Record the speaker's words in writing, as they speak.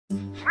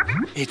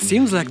It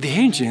seems like the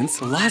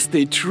engines lost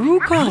their true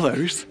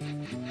colors.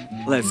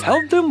 Let's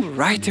help them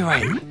right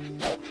away.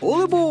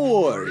 All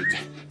aboard!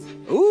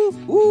 Ooh,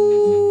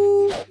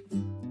 ooh!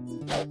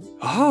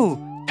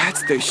 Oh,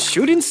 that's the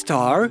shooting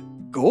star,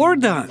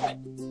 Gordon.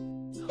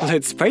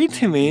 Let's paint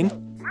him in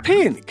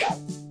pink.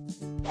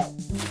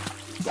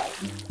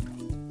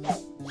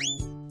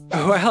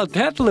 Well,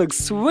 that looks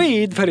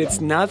sweet, but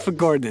it's not for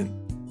Gordon.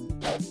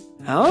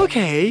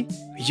 Okay,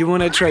 you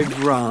wanna try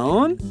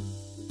brown?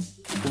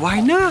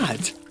 Why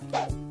not?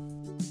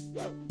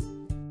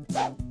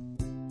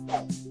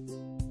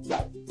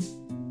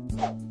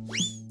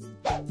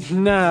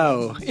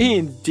 No,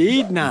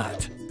 indeed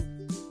not.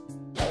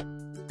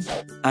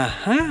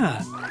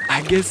 Aha!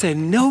 I guess I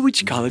know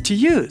which color to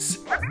use.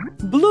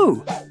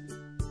 Blue.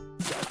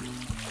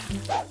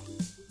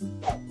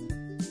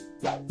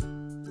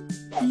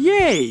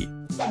 Yay!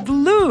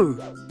 Blue!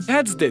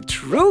 That's the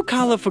true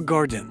color for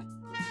Gordon.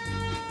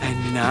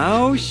 And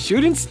now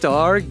Shooting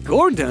Star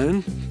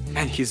Gordon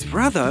and his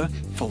brother,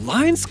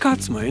 Flying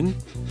Scotsman,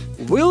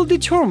 will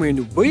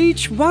determine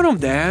which one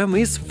of them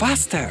is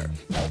faster.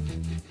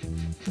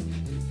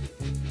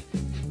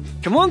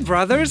 Come on,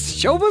 brothers,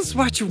 show us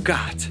what you've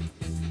got.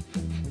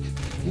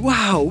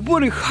 Wow,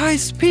 what a high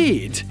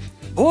speed!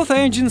 Both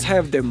engines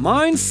have their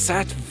minds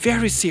set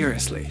very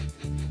seriously.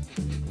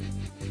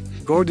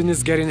 Gordon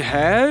is getting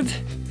ahead.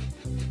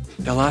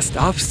 The last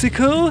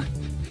obstacle.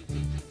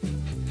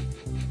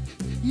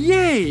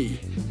 Yay!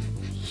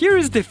 Here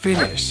is the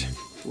finish.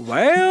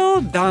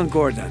 Well done,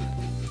 Gordon.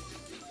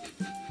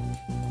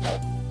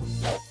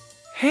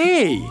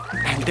 Hey,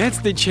 and that's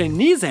the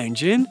Chinese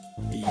engine,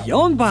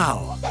 Yong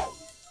Bao.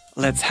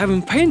 Let's have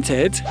him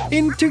painted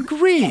into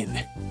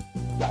green.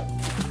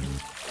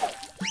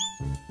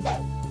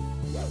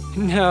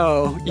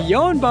 No,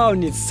 Yong Bao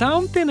needs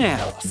something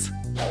else.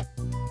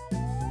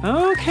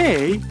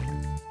 Okay,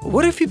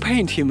 what if we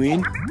paint him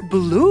in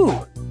blue?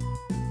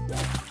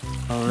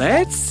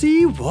 Let's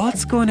see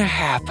what's gonna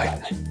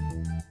happen.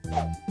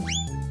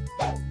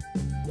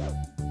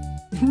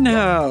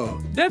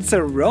 No, that's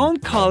a wrong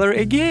color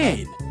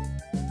again.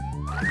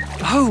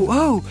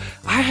 Oh,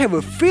 I have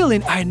a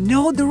feeling I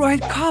know the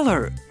right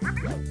color.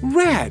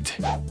 Red.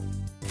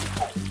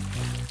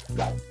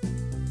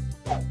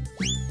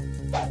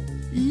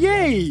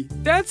 Yay!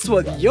 That's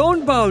what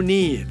Yong Bao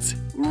needs.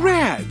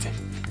 Red.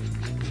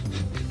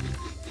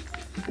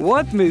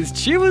 What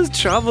mischievous,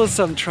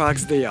 troublesome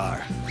trucks they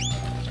are.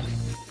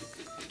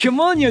 Come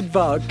on, Yong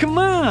Bao, come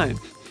on!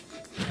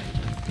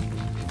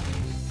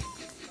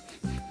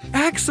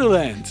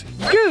 Excellent!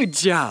 Good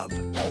job!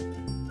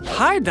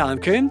 Hi,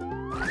 Duncan.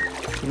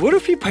 What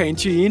if we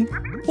paint you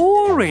in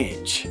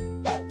orange?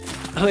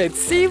 Let's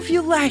see if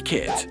you like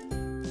it.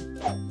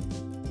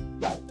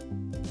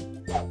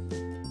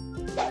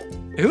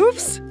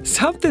 Oops,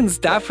 something's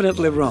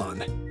definitely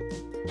wrong.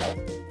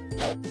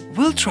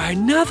 We'll try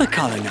another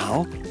color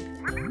now.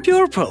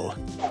 Purple.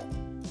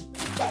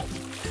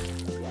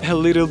 A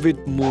little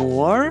bit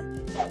more.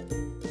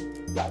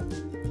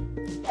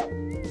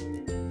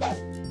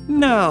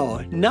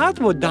 No, not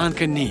what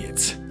Duncan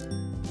needs.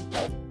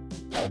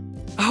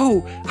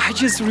 Oh, I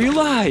just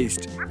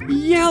realized.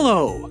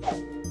 Yellow.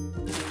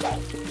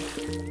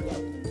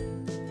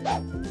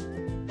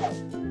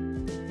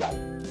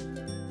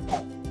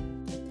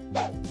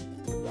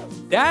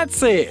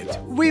 That's it.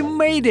 We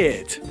made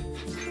it.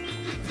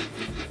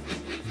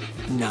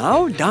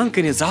 Now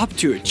Duncan is up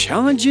to a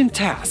challenging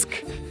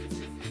task.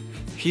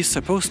 He's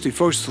supposed to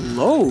first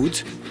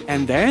load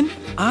and then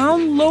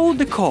unload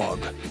the cog.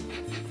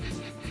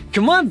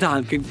 Come on,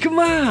 Duncan, come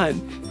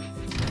on!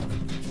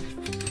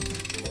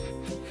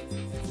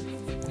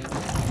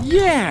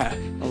 Yeah,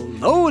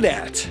 load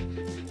it!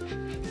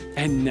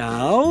 And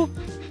now,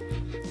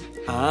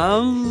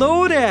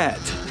 unload it!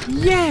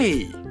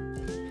 Yay!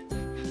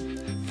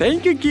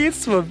 Thank you,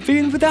 kids, for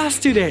being with us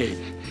today.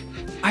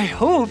 I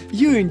hope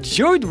you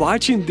enjoyed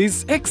watching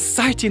this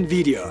exciting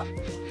video.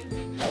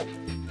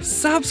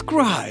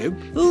 Subscribe,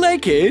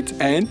 like it,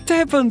 and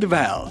tap on the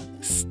bell.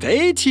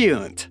 Stay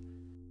tuned!